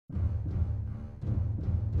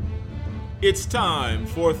It's time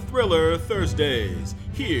for Thriller Thursdays,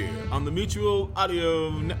 here on the Mutual Audio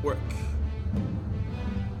Network.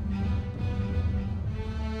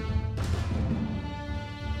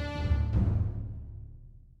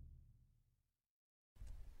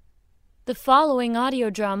 The following audio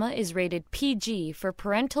drama is rated PG for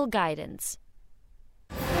parental guidance.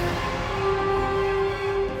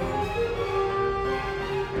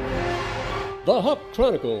 The Hawk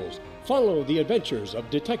Chronicles follow the adventures of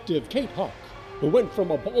Detective Kate Hawk, who went from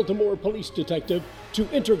a Baltimore police detective to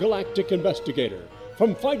intergalactic investigator,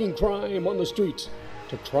 from fighting crime on the streets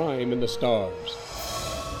to crime in the stars.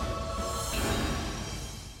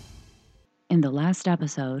 In the last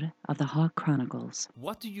episode of the Hawk Chronicles.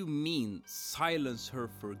 What do you mean, silence her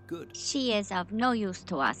for good? She is of no use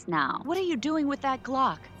to us now. What are you doing with that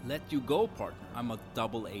Glock? Let you go, partner. I'm a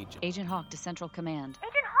double agent. Agent Hawk to Central Command.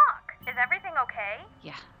 Agent Hawk, is everything okay?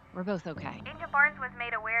 Yeah, we're both okay. Agent Barnes was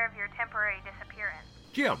made aware of your temporary disappearance.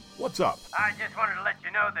 Jim, what's up? I just wanted to let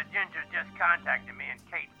you know that Ginger just contacted me and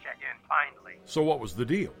Kate checked in finally. So what was the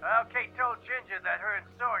deal? Well, Kate told Ginger that her and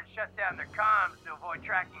Sword shut down their comms to avoid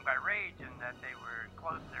tracking by Rage and that they were in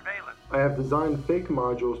close surveillance. I have designed fake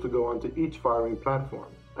modules to go onto each firing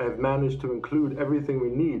platform. I have managed to include everything we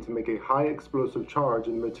need to make a high explosive charge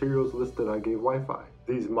in the materials list that I gave Wi-Fi.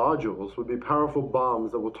 These modules will be powerful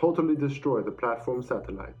bombs that will totally destroy the platform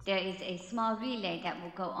satellites. There is a small relay that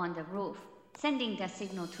will go on the roof, sending the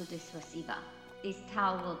signal to this receiver. This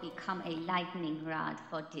tower will become a lightning rod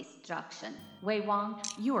for destruction. Wei Wang,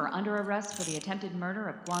 you are under arrest for the attempted murder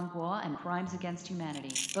of Guang Guo and crimes against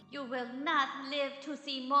humanity. You will not live to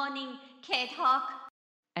see morning, Kate Hawk.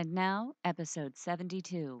 And now, episode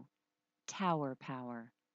 72, Tower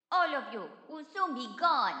Power. All of you will soon be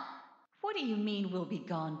gone. What do you mean we'll be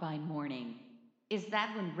gone by morning? Is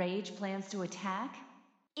that when Rage plans to attack?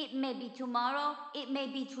 It may be tomorrow, it may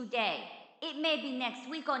be today, it may be next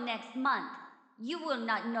week or next month. You will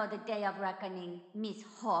not know the day of reckoning, Miss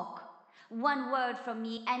Hawk. One word from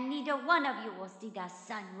me and neither one of you will see the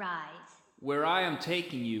sun rise. Where I am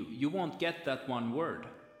taking you, you won't get that one word.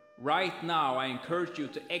 Right now, I encourage you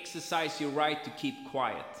to exercise your right to keep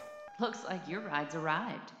quiet. Looks like your ride's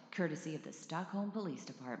arrived, courtesy of the Stockholm Police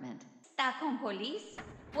Department. Stockholm Police?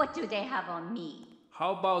 What do they have on me?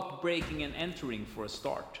 How about breaking and entering for a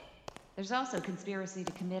start? There's also conspiracy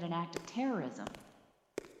to commit an act of terrorism.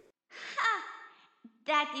 Ha!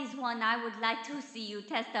 That is one I would like to see you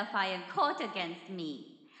testify in court against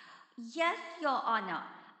me. Yes, Your Honor.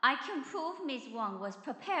 I can prove Ms. Wang was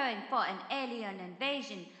preparing for an alien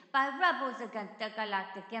invasion by rebels against the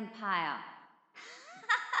Galactic Empire.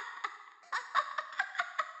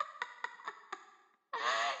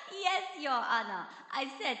 Yes, Your Honor. I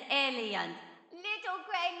said aliens. Little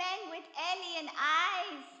gray men with alien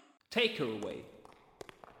eyes. Take her away.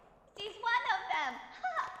 She's one of them.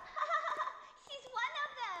 She's one of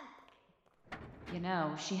them. You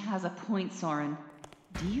know, she has a point, Soren.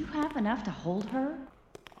 Do you have enough to hold her?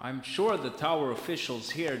 I'm sure the tower officials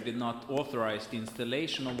here did not authorize the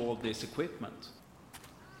installation of all this equipment.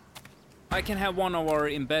 I can have one of our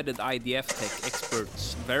embedded IDF tech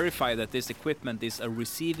experts verify that this equipment is a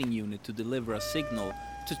receiving unit to deliver a signal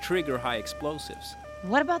to trigger high explosives.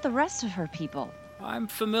 What about the rest of her people? I'm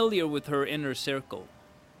familiar with her inner circle.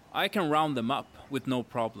 I can round them up with no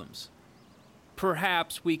problems.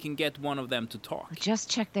 Perhaps we can get one of them to talk. Just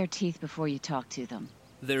check their teeth before you talk to them.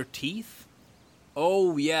 Their teeth?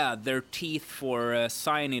 Oh yeah, their teeth for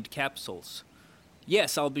cyanide capsules.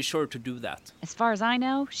 Yes, I'll be sure to do that. As far as I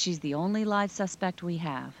know, she's the only live suspect we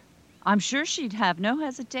have. I'm sure she'd have no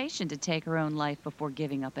hesitation to take her own life before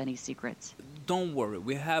giving up any secrets. Don't worry,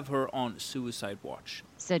 we have her on suicide watch.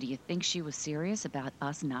 So do you think she was serious about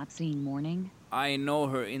us not seeing morning? I know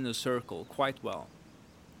her inner circle quite well.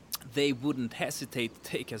 They wouldn't hesitate to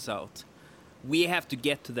take us out. We have to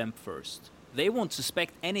get to them first. They won't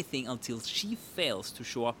suspect anything until she fails to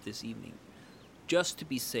show up this evening. Just to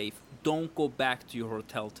be safe, don't go back to your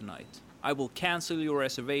hotel tonight. I will cancel your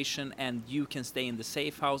reservation and you can stay in the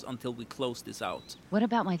safe house until we close this out. What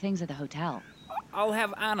about my things at the hotel? I'll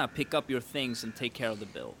have Anna pick up your things and take care of the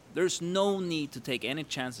bill. There's no need to take any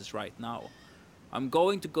chances right now. I'm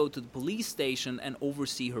going to go to the police station and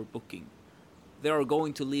oversee her booking. They are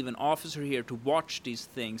going to leave an officer here to watch these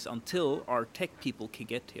things until our tech people can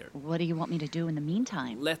get here. What do you want me to do in the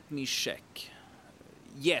meantime? Let me check.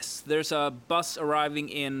 Yes, there's a bus arriving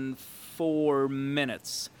in 4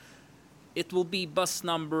 minutes. It will be bus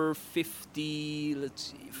number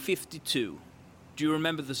 52. Do you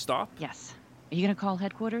remember the stop? Yes. Are you going to call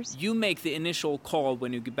headquarters? You make the initial call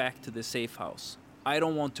when you get back to the safe house. I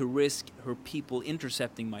don't want to risk her people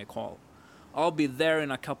intercepting my call. I'll be there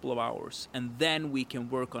in a couple of hours, and then we can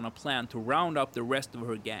work on a plan to round up the rest of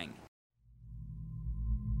her gang.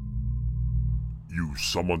 You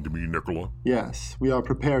summoned me, Nicola? Yes, we are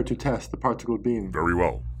prepared to test the particle beam. Very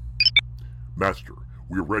well. Master,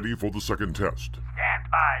 we're ready for the second test.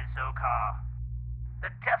 Stand by, Zokar. The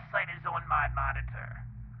test site is on my monitor.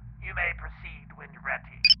 You may proceed when you're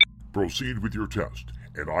ready. Proceed with your test,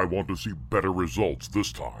 and I want to see better results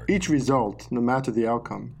this time. Each result, no matter the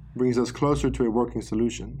outcome, brings us closer to a working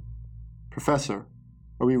solution. Professor,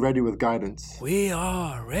 are we ready with guidance? We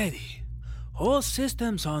are ready. All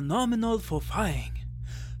systems are nominal for firing.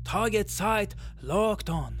 Target site locked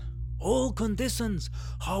on. All conditions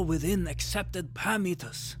are within accepted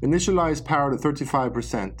parameters. Initialize power to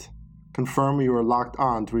 35%. Confirm you are locked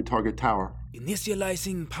on to retarget tower.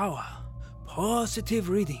 Initializing power. Positive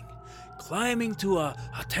reading. Climbing to a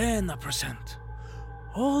 10%.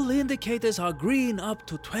 All indicators are green up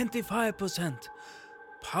to 25%.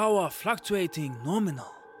 Power fluctuating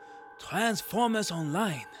nominal. Transformers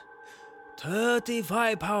online.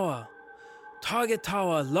 35 power. Target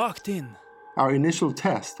tower locked in. Our initial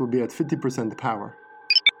test will be at 50% power.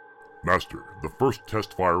 Master, the first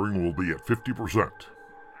test firing will be at 50%. Very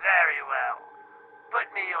well. Put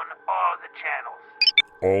me on all the channels.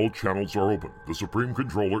 All channels are open. The Supreme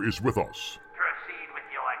Controller is with us. Proceed with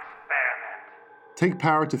your experiment. Take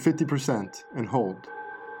power to 50% and hold.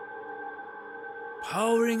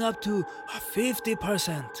 Powering up to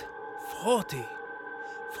 50%. 40.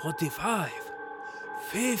 45.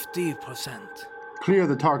 50%. Clear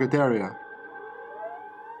the target area.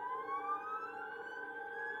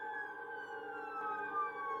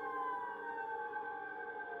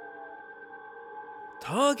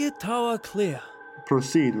 Target tower clear.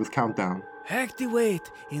 Proceed with countdown. Activate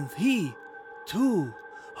in 3, 2,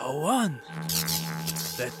 1.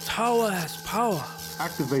 The tower has power.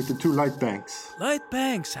 Activate the 2 light banks. Light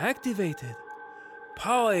banks activated.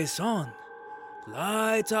 Power is on.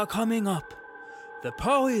 Lights are coming up. The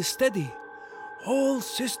power is steady. All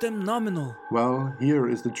system nominal. Well, here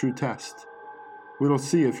is the true test. We will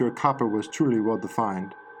see if your copper was truly well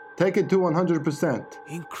defined. Take it to 100%.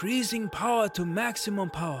 Increasing power to maximum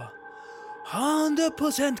power.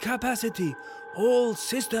 100% capacity. All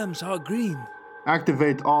systems are green.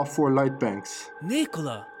 Activate all 4 light banks.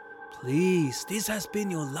 Nicola, please, this has been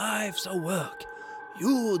your life's work.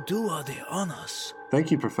 You do her the honors.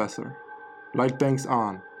 Thank you, Professor. Light banks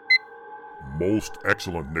on. Most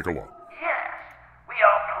excellent, Nicola. Yes, we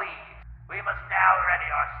are pleased. We must now ready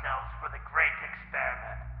ourselves for the great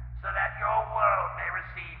experiment, so that your world may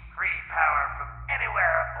receive free power from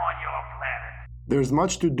anywhere upon your planet. There is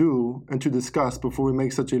much to do and to discuss before we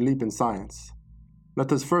make such a leap in science.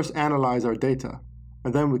 Let us first analyze our data,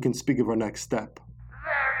 and then we can speak of our next step.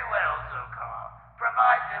 Very well, Zokar.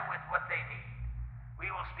 Provide them with what they need. We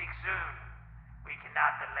will speak soon. We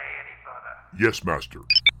cannot delay any further. Yes, Master.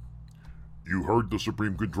 You heard the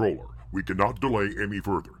Supreme Controller. We cannot delay any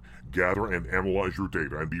further. Gather and analyze your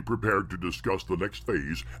data and be prepared to discuss the next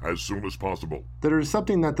phase as soon as possible. There is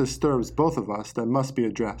something that disturbs both of us that must be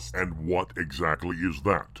addressed. And what exactly is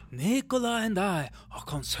that? Nicola and I are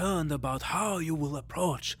concerned about how you will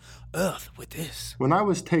approach Earth with this. When I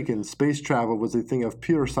was taken, space travel was a thing of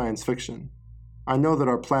pure science fiction. I know that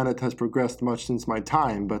our planet has progressed much since my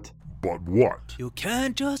time, but... But what? You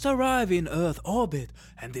can't just arrive in Earth orbit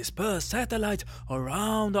and disperse satellites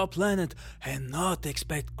around our planet and not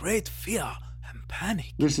expect great fear and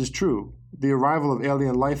panic. This is true. The arrival of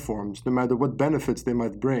alien life forms, no matter what benefits they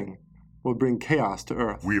might bring, will bring chaos to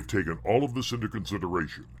Earth. We have taken all of this into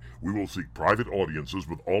consideration. We will seek private audiences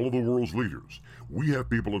with all of the world's leaders. We have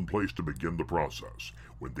people in place to begin the process.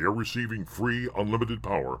 When they're receiving free, unlimited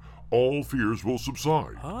power, all fears will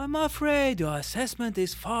subside. I'm afraid your assessment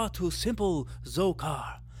is far too simple,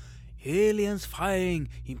 Zokar. Aliens firing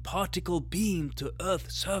in particle beam to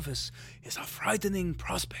Earth's surface is a frightening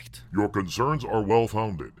prospect. Your concerns are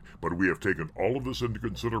well-founded, but we have taken all of this into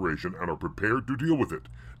consideration and are prepared to deal with it.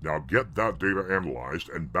 Now get that data analyzed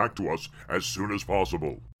and back to us as soon as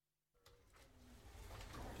possible.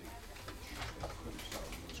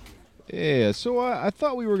 Yeah, so I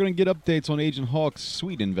thought we were going to get updates on Agent Hawk's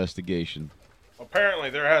suite investigation. Apparently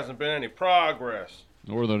there hasn't been any progress.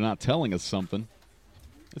 Or they're not telling us something.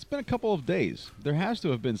 It's been a couple of days. There has to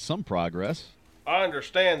have been some progress. I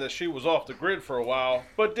understand that she was off the grid for a while,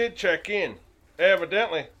 but did check in.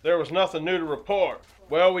 Evidently, there was nothing new to report.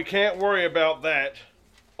 Well, we can't worry about that.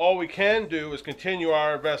 All we can do is continue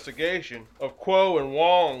our investigation of Kuo and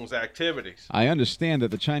Wong's activities. I understand that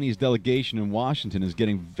the Chinese delegation in Washington is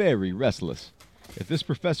getting very restless. If this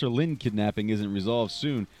Professor Lin kidnapping isn't resolved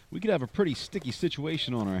soon, we could have a pretty sticky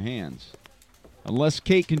situation on our hands. Unless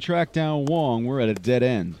Kate can track down Wong, we're at a dead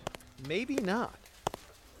end. Maybe not.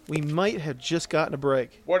 We might have just gotten a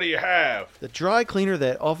break. What do you have? The dry cleaner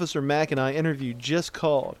that Officer Mack and I interviewed just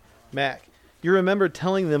called. Mack, you remember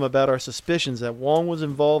telling them about our suspicions that Wong was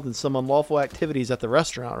involved in some unlawful activities at the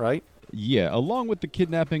restaurant, right? Yeah, along with the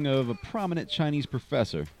kidnapping of a prominent Chinese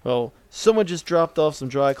professor. Well, someone just dropped off some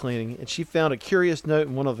dry cleaning, and she found a curious note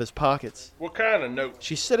in one of his pockets. What kind of note?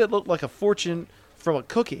 She said it looked like a fortune from a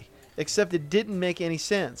cookie, except it didn't make any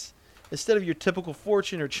sense. Instead of your typical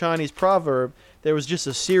fortune or Chinese proverb, there was just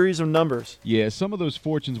a series of numbers. Yeah, some of those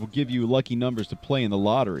fortunes will give you lucky numbers to play in the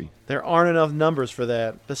lottery. There aren't enough numbers for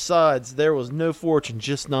that. Besides, there was no fortune,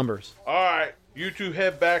 just numbers. All right, you two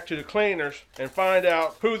head back to the cleaners and find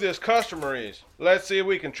out who this customer is. Let's see if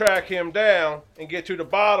we can track him down and get to the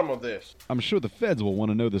bottom of this. I'm sure the feds will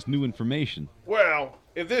want to know this new information. Well,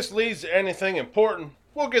 if this leads to anything important,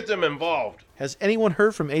 we'll get them involved. Has anyone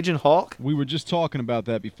heard from Agent Hawk? We were just talking about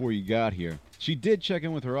that before you got here. She did check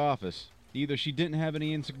in with her office. Either she didn't have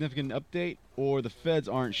any insignificant update, or the feds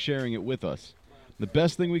aren't sharing it with us. The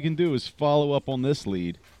best thing we can do is follow up on this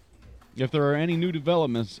lead. If there are any new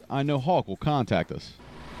developments, I know Hawk will contact us.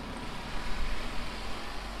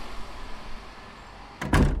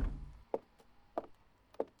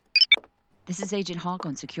 This is Agent Hawk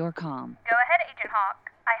on Secure Comm. Go ahead, Agent Hawk.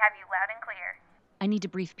 I have you loud and clear. I need to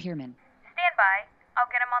brief Pierman. Stand by. I'll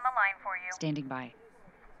get him on the line for you. Standing by.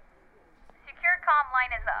 Secure Comm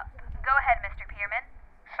line is up. Go ahead, Mr. Pierman.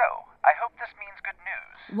 So, I hope this means good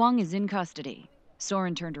news. Wong is in custody.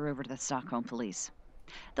 Soren turned her over to the Stockholm police.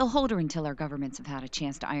 They'll hold her until our governments have had a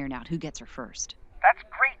chance to iron out who gets her first. That's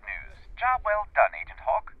great news. Job well done, Agent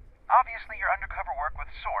Hawk. Obviously, your undercover work with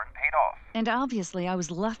Soren paid off. And obviously, I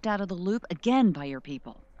was left out of the loop again by your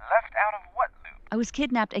people. Left out of what loop? I was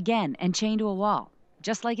kidnapped again and chained to a wall,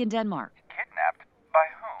 just like in Denmark. Kidnapped? By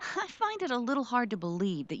whom? I find it a little hard to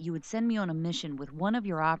believe that you would send me on a mission with one of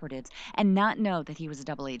your operatives and not know that he was a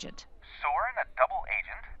double agent. Soren, a double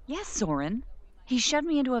agent? Yes, Soren. He shoved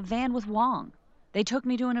me into a van with Wong. They took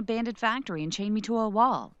me to an abandoned factory and chained me to a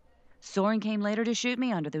wall. Soren came later to shoot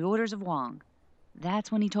me under the orders of Wong.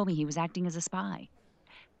 That's when he told me he was acting as a spy.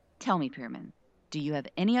 Tell me, Pierman, do you have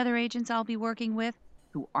any other agents I'll be working with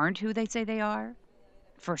who aren't who they say they are?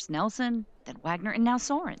 First Nelson, then Wagner, and now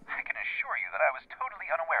Soren. I can assure you that I was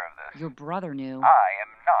totally unaware of this. Your brother knew. I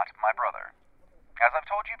am not my brother. As I've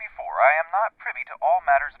told you before, I am not privy to all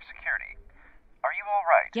matters of security. Are you all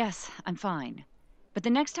right? Yes, I'm fine. But the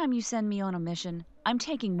next time you send me on a mission, I'm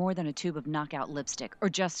taking more than a tube of knockout lipstick or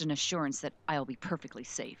just an assurance that I'll be perfectly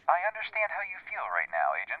safe. I understand how you feel right now,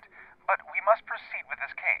 Agent, but we must proceed with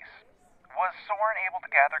this case. Was Soren able to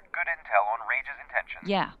gather good intel on Rage's intentions?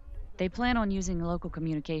 Yeah. They plan on using local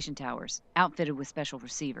communication towers, outfitted with special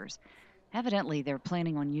receivers. Evidently, they're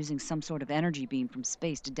planning on using some sort of energy beam from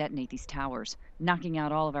space to detonate these towers, knocking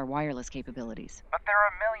out all of our wireless capabilities. But there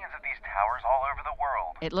are millions of these towers all over the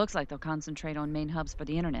world. It looks like they'll concentrate on main hubs for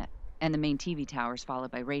the internet, and the main TV towers followed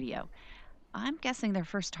by radio. I'm guessing their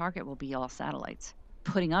first target will be all satellites,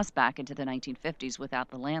 putting us back into the 1950s without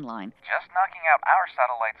the landline. Just knocking out our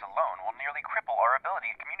satellites alone will nearly cripple our ability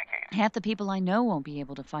to communicate. Half the people I know won't be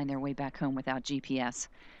able to find their way back home without GPS.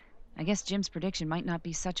 I guess Jim's prediction might not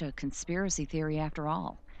be such a conspiracy theory after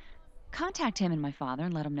all. Contact him and my father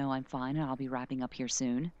and let him know I'm fine and I'll be wrapping up here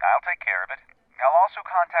soon. I'll take care of it. I'll also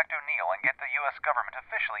contact O'Neill and get the U.S. government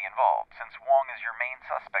officially involved, since Wong is your main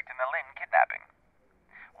suspect in the Lin kidnapping.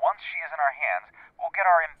 Once she is in our hands, we'll get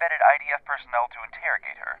our embedded IDF personnel to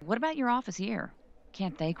interrogate her. What about your office here?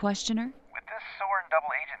 Can't they question her? With this Soren double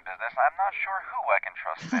agent business, I'm not sure who I can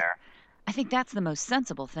trust there. I think that's the most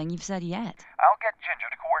sensible thing you've said yet. I'll get Ginger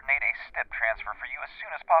to coordinate a STIP transfer for you as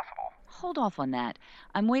soon as possible. Hold off on that.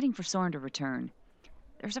 I'm waiting for Soren to return.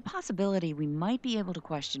 There's a possibility we might be able to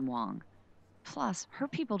question Wong. Plus, her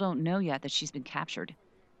people don't know yet that she's been captured.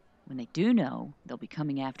 When they do know, they'll be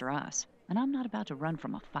coming after us, and I'm not about to run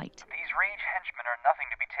from a fight. These Rage henchmen are nothing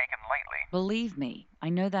to be taken lightly. Believe me, I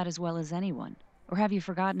know that as well as anyone. Or have you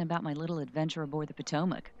forgotten about my little adventure aboard the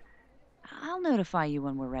Potomac? I'll notify you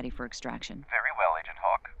when we're ready for extraction. Very well, Agent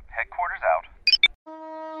Hawk. Headquarters out.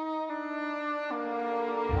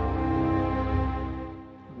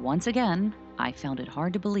 Once again, I found it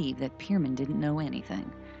hard to believe that Pierman didn't know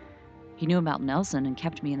anything. He knew about Nelson and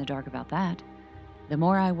kept me in the dark about that. The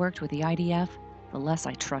more I worked with the IDF, the less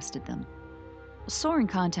I trusted them. Soren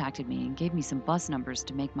contacted me and gave me some bus numbers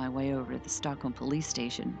to make my way over to the Stockholm police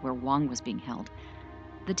station where Wong was being held.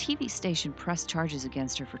 The TV station pressed charges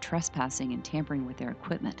against her for trespassing and tampering with their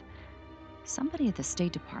equipment. Somebody at the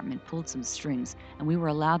State Department pulled some strings, and we were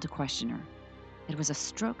allowed to question her. It was a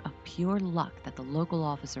stroke of pure luck that the local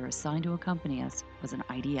officer assigned to accompany us was an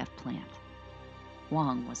IDF plant.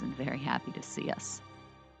 Wong wasn't very happy to see us.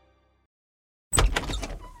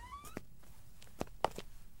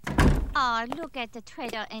 Aw, look at the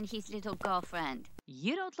traitor and his little girlfriend.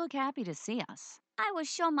 You don't look happy to see us. I was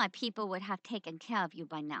sure my people would have taken care of you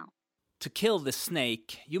by now. To kill the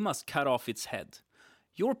snake, you must cut off its head.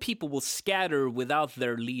 Your people will scatter without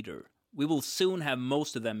their leader. We will soon have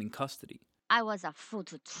most of them in custody. I was a fool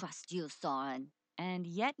to trust you, Soren. And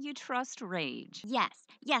yet you trust Rage.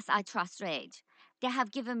 Yes, I trust Rage. They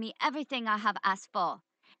have given me everything I have asked for.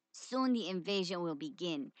 Soon the invasion will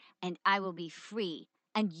begin, and I will be free,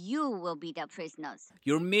 and you will be the prisoners.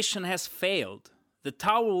 Your mission has failed. The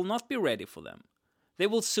tower will not be ready for them. They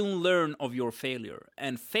will soon learn of your failure,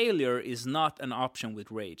 and failure is not an option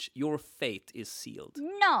with Rage. Your fate is sealed.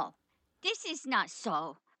 No, this is not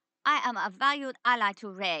so. I am a valued ally to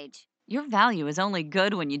Rage. Your value is only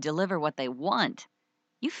good when you deliver what they want.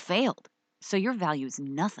 You failed, so your value is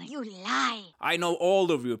nothing. You lie. I know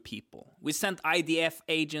all of your people. We sent IDF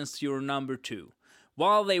agents to your number 2.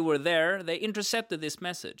 While they were there, they intercepted this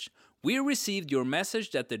message. We received your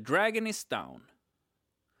message that the dragon is down.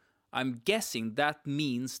 I'm guessing that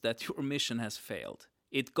means that your mission has failed.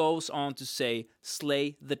 It goes on to say,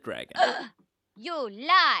 slay the dragon. You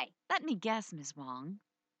lie. Let me guess, Ms. Wong.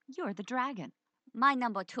 You're the dragon. My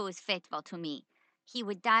number 2 is faithful to me. He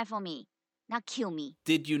would die for me, not kill me.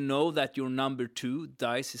 Did you know that your number 2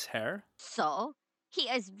 dyes his hair? So? He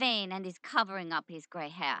is vain and is covering up his gray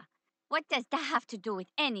hair. What does that have to do with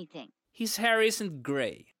anything? His hair isn't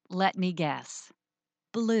gray. Let me guess.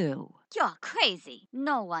 Blue. You're crazy.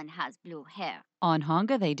 No one has blue hair. On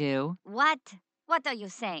Honga they do. What? What are you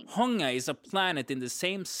saying? Honga is a planet in the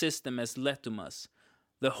same system as Letumas,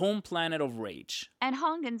 the home planet of Rage. And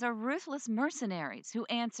Hongans are ruthless mercenaries who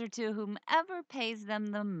answer to whomever pays them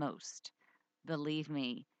the most. Believe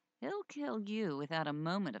me, he'll kill you without a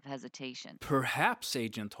moment of hesitation. Perhaps,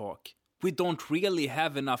 Agent Hawk. We don't really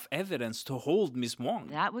have enough evidence to hold Miss Wong.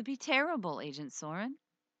 That would be terrible, Agent Soren.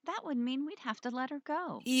 That would mean we'd have to let her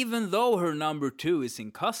go. Even though her number 2 is in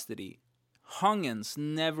custody, Hongans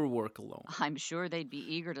never work alone. I'm sure they'd be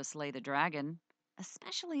eager to slay the dragon,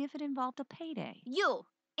 especially if it involved a payday. You,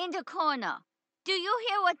 in the corner. Do you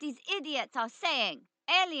hear what these idiots are saying?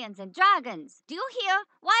 Aliens and dragons. Do you hear?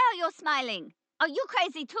 Why are you smiling? Are you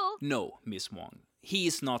crazy too? No, Miss Wong. He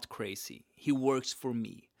is not crazy. He works for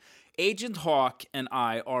me. Agent Hawk and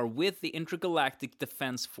I are with the Intergalactic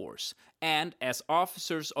Defense Force, and as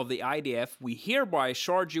officers of the IDF, we hereby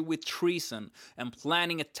charge you with treason and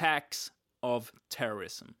planning attacks of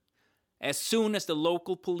terrorism. As soon as the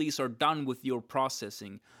local police are done with your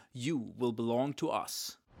processing, you will belong to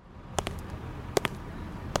us.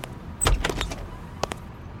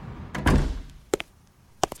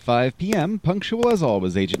 "5 p.m., punctual as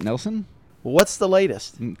always, Agent Nelson." What's the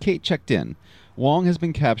latest? Kate checked in. Wong has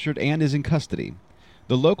been captured and is in custody.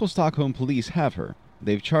 The local Stockholm police have her.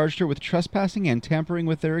 They've charged her with trespassing and tampering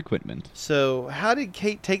with their equipment. So, how did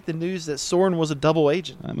Kate take the news that Soren was a double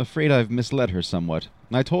agent? I'm afraid I've misled her somewhat.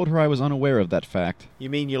 I told her I was unaware of that fact. You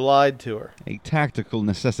mean you lied to her? A tactical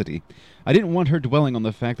necessity. I didn't want her dwelling on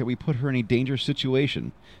the fact that we put her in a dangerous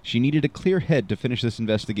situation. She needed a clear head to finish this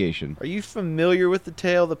investigation. Are you familiar with the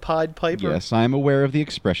tale of the Pied Piper? Yes, I am aware of the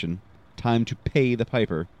expression. Time to pay the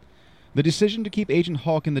piper. The decision to keep Agent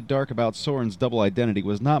Hawk in the dark about Soren's double identity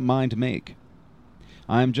was not mine to make.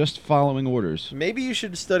 I am just following orders. Maybe you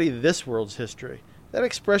should study this world's history. That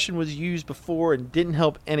expression was used before and didn't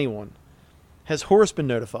help anyone. Has Horace been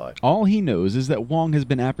notified? All he knows is that Wong has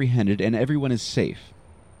been apprehended and everyone is safe.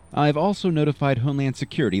 I've also notified Homeland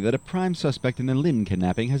Security that a prime suspect in the Lynn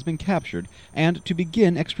kidnapping has been captured and to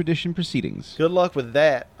begin extradition proceedings. Good luck with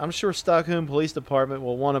that. I'm sure Stockholm Police Department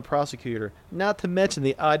will want a prosecutor, not to mention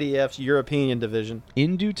the IDF's European division.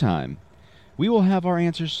 In due time. We will have our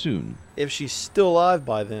answers soon. If she's still alive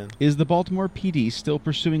by then. Is the Baltimore PD still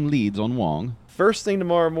pursuing leads on Wong? First thing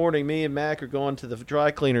tomorrow morning, me and Mac are going to the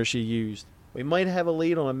dry cleaner she used. We might have a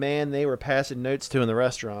lead on a man they were passing notes to in the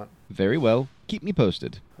restaurant. Very well. Keep me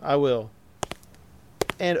posted. I will.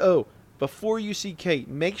 And oh, before you see Kate,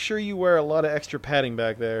 make sure you wear a lot of extra padding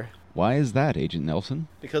back there. Why is that, Agent Nelson?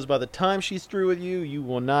 Because by the time she's through with you, you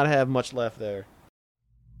will not have much left there.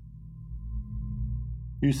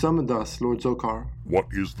 You summoned us, Lord Zokar. What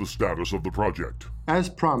is the status of the project? As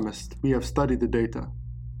promised, we have studied the data.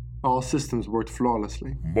 All systems worked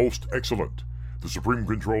flawlessly. Most excellent. The Supreme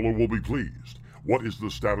Controller will be pleased. What is the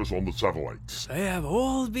status on the satellites? They have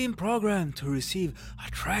all been programmed to receive a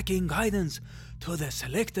tracking guidance to the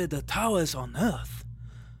selected towers on Earth.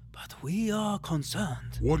 But we are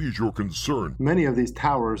concerned. What is your concern? Many of these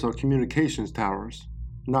towers are communications towers,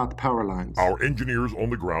 not power lines. Our engineers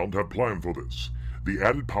on the ground have planned for this. The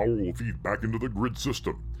added power will feed back into the grid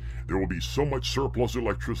system. There will be so much surplus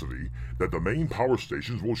electricity that the main power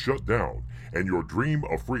stations will shut down, and your dream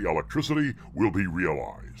of free electricity will be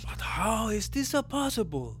realized. But how is this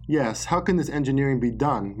possible? Yes, how can this engineering be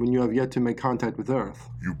done when you have yet to make contact with Earth?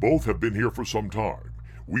 You both have been here for some time.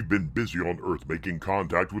 We've been busy on Earth making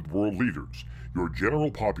contact with world leaders. Your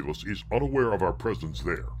general populace is unaware of our presence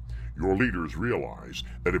there. Your leaders realize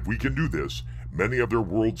that if we can do this, many of their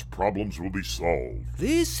world's problems will be solved.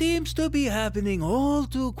 This seems to be happening all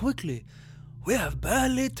too quickly. We have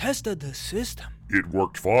barely tested the system. It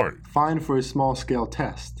worked fine. Fine for a small-scale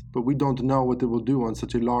test, but we don't know what it will do on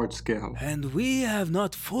such a large scale. And we have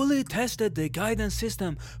not fully tested the guidance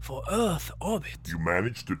system for Earth orbit. You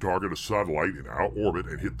managed to target a satellite in our orbit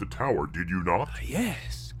and hit the tower, did you not?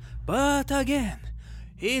 Yes, but again,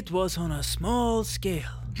 it was on a small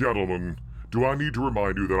scale. Gentlemen, do I need to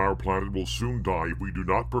remind you that our planet will soon die if we do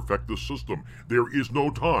not perfect the system? There is no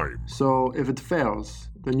time. So, if it fails,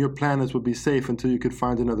 then your planets will be safe until you could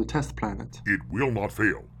find another test planet. It will not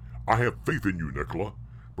fail. I have faith in you, Nicola.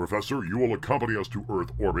 Professor, you will accompany us to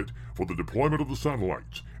Earth orbit for the deployment of the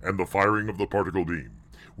satellites and the firing of the particle beam.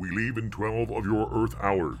 We leave in 12 of your Earth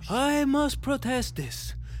hours. I must protest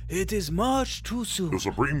this. It is much too soon. The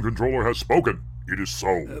Supreme Controller has spoken. It is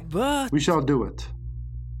so. But... We shall do it.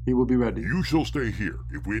 He will be ready. You shall stay here.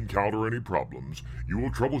 If we encounter any problems, you will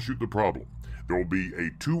troubleshoot the problem. There will be a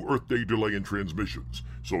 2 Earth day delay in transmissions,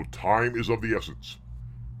 so time is of the essence.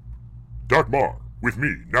 Dakmar, with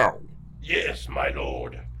me, now. Yes, my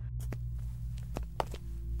lord.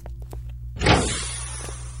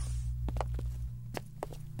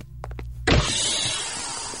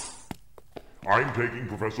 I'm taking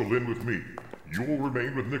Professor Lin with me. You will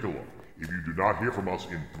remain with Nicola. If you do not hear from us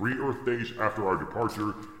in 3 Earth days after our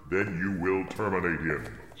departure, then you will terminate him.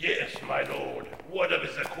 Yes, my lord. What of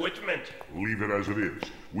his equipment? Leave it as it is.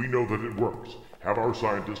 We know that it works. Have our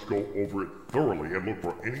scientists go over it thoroughly and look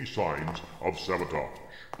for any signs of sabotage.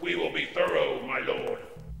 We will be thorough, my lord.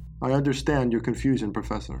 I understand your confusion,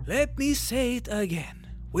 Professor. Let me say it again.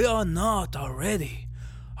 We are not ready.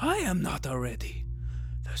 I am not ready.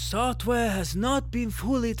 The software has not been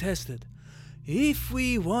fully tested. If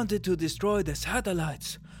we wanted to destroy the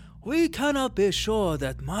satellites, we cannot be sure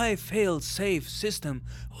that my fail-safe system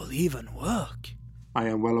will even work. I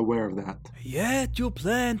am well aware of that. Yet you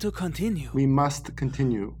plan to continue. We must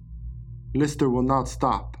continue. Lister will not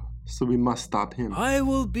stop, so we must stop him. I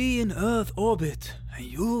will be in Earth orbit, and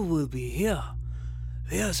you will be here.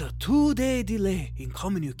 There's a 2-day delay in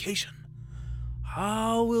communication.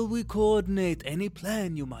 How will we coordinate any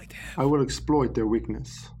plan you might have? I will exploit their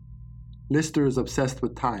weakness. Lister is obsessed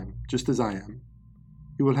with time, just as I am.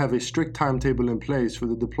 He will have a strict timetable in place for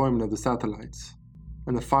the deployment of the satellites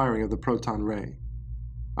and the firing of the proton ray.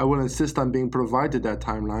 I will insist on being provided that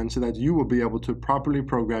timeline so that you will be able to properly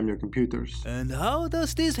program your computers. And how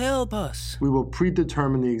does this help us? We will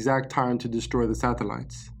predetermine the exact time to destroy the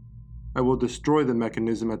satellites. I will destroy the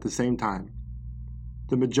mechanism at the same time.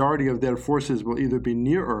 The majority of their forces will either be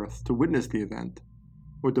near Earth to witness the event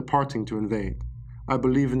or departing to invade. I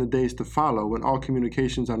believe in the days to follow, when all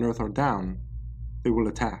communications on Earth are down, they will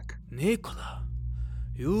attack. Nicola,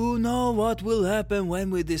 you know what will happen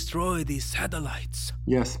when we destroy these satellites.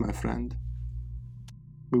 Yes, my friend.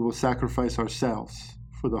 We will sacrifice ourselves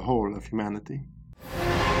for the whole of humanity.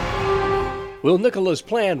 Will Nicola's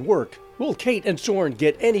plan work? Will Kate and Soren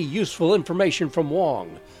get any useful information from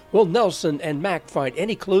Wong? Will Nelson and Mac find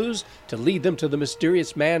any clues to lead them to the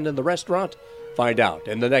mysterious man in the restaurant? Find out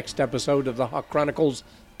in the next episode of the Hawk Chronicles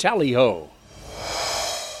Tally-Ho.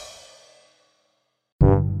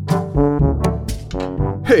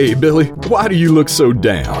 Hey, Billy, why do you look so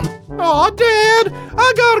down? Aw, Dad,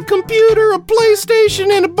 I got a computer, a PlayStation,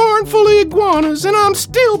 and a barn full of iguanas, and I'm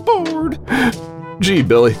still bored. Gee,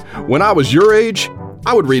 Billy, when I was your age,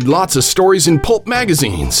 I would read lots of stories in pulp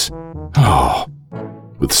magazines. Oh,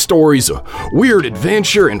 with stories of weird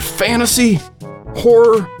adventure and fantasy,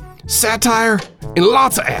 horror, satire, and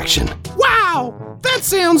lots of action. Wow, that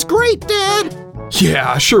sounds great, Dad.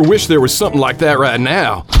 Yeah, I sure wish there was something like that right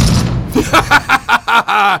now.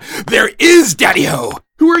 There is, Daddy-Ho!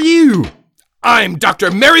 Who are you? I'm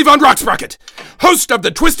Dr. Mary Von Rocksprocket, host of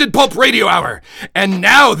the Twisted Pulp Radio Hour. And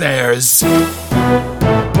now there's...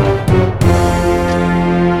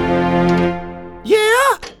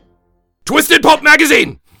 Yeah? Twisted Pulp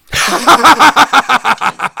Magazine!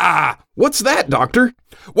 What's that, Doctor?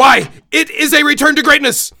 Why, it is a return to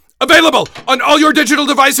greatness! Available on all your digital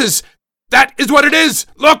devices! That is what it is!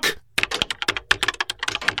 Look!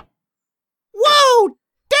 Whoa!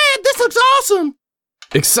 Dad, this looks awesome!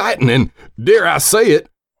 Exciting and, dare I say it,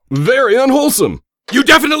 very unwholesome. You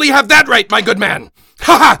definitely have that right, my good man.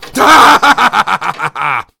 Ha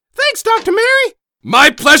ha! Thanks, Dr. Mary. My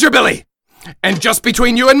pleasure, Billy. And just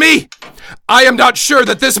between you and me, I am not sure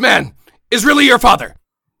that this man is really your father.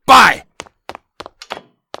 Bye.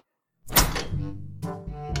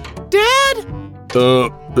 Dad?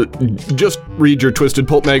 Just read your Twisted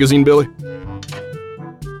Pulp magazine, Billy.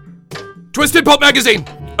 Twisted Pulp magazine,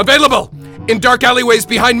 available in dark alleyways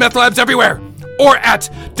behind meth labs everywhere, or at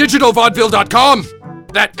digitalvaudeville.com.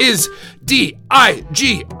 That is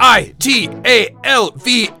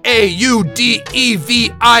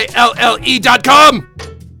DIGITALVAUDEVILLE.com.